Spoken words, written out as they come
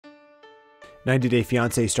90 Day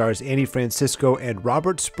Fiancé stars Anny Francisco and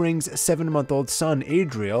Robert Spring's 7-month-old son,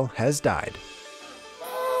 Adriel, has died.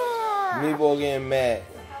 Meatball getting mad.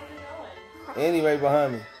 Anny right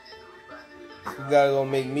behind me. We gotta go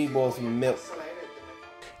make meatballs some milk.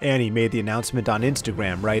 Anny made the announcement on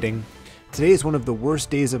Instagram, writing, "Today is one of the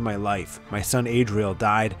worst days of my life. My son Adriel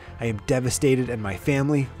died. I am devastated, and my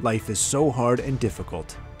family, life is so hard and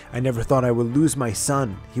difficult. I never thought I would lose my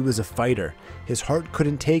son. He was a fighter. His heart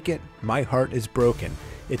couldn't take it. My heart is broken.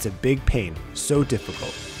 It's a big pain, so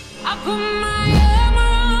difficult." I put my hammer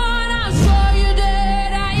on, I saw you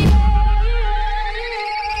dead.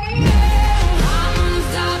 I'm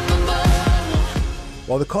unstoppable.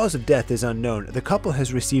 While the cause of death is unknown, the couple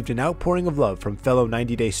has received an outpouring of love from fellow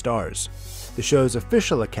 90 Day stars. The show's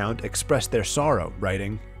official account expressed their sorrow,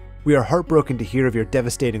 writing, "We are heartbroken to hear of your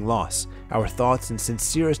devastating loss. Our thoughts and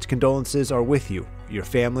sincerest condolences are with you, your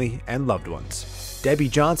family, and loved ones." Debbie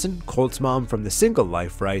Johnson, Colt's mom from The Single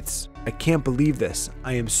Life, writes, "I can't believe this.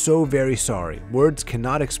 I am so very sorry. Words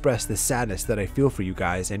cannot express the sadness that I feel for you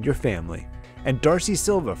guys and your family." And Darcy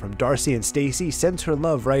Silva from Darcy and Stacy sends her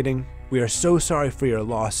love, writing, "We are so sorry for your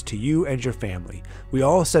loss to you and your family. We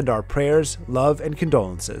all send our prayers, love, and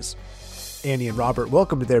condolences." Anny and Robert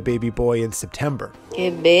welcomed their baby boy in September.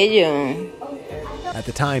 Qué bello. At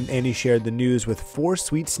the time, Anny shared the news with 4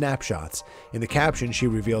 sweet snapshots. In the caption, she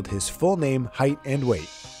revealed his full name, height, and weight.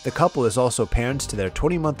 The couple is also parents to their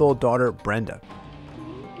 20-month-old daughter, Brenda.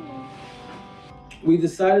 We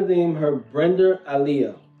decided to name her Brenda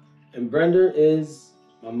Aliyah. And Brenda is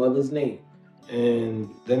my mother's name. And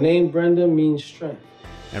the name Brenda means strength.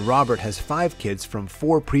 And Robert has 5 kids from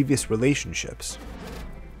 4 previous relationships.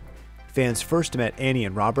 Fans first met Anny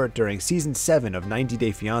and Robert during season 7 of 90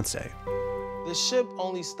 Day Fiancé. The ship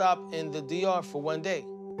only stopped in the DR for 1 day.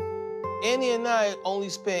 Anny and I only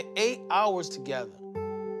spent 8 hours together,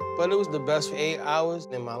 but it was the best 8 hours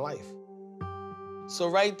in my life. So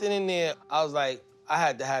right then and there, I was like, I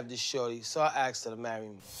had to have this shorty, so I asked her to marry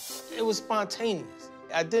me. It was spontaneous.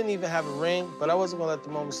 I didn't even have a ring, but I wasn't gonna let the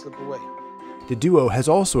moment slip away. The duo has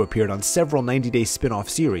also appeared on several 90 Day spin-off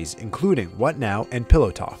series, including What Now and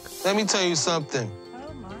Pillow Talk. Let me tell you something.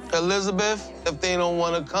 Elizabeth, if they don't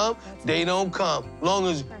want to come, they don't come. Long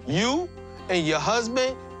as you and your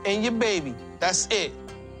husband and your baby, that's it.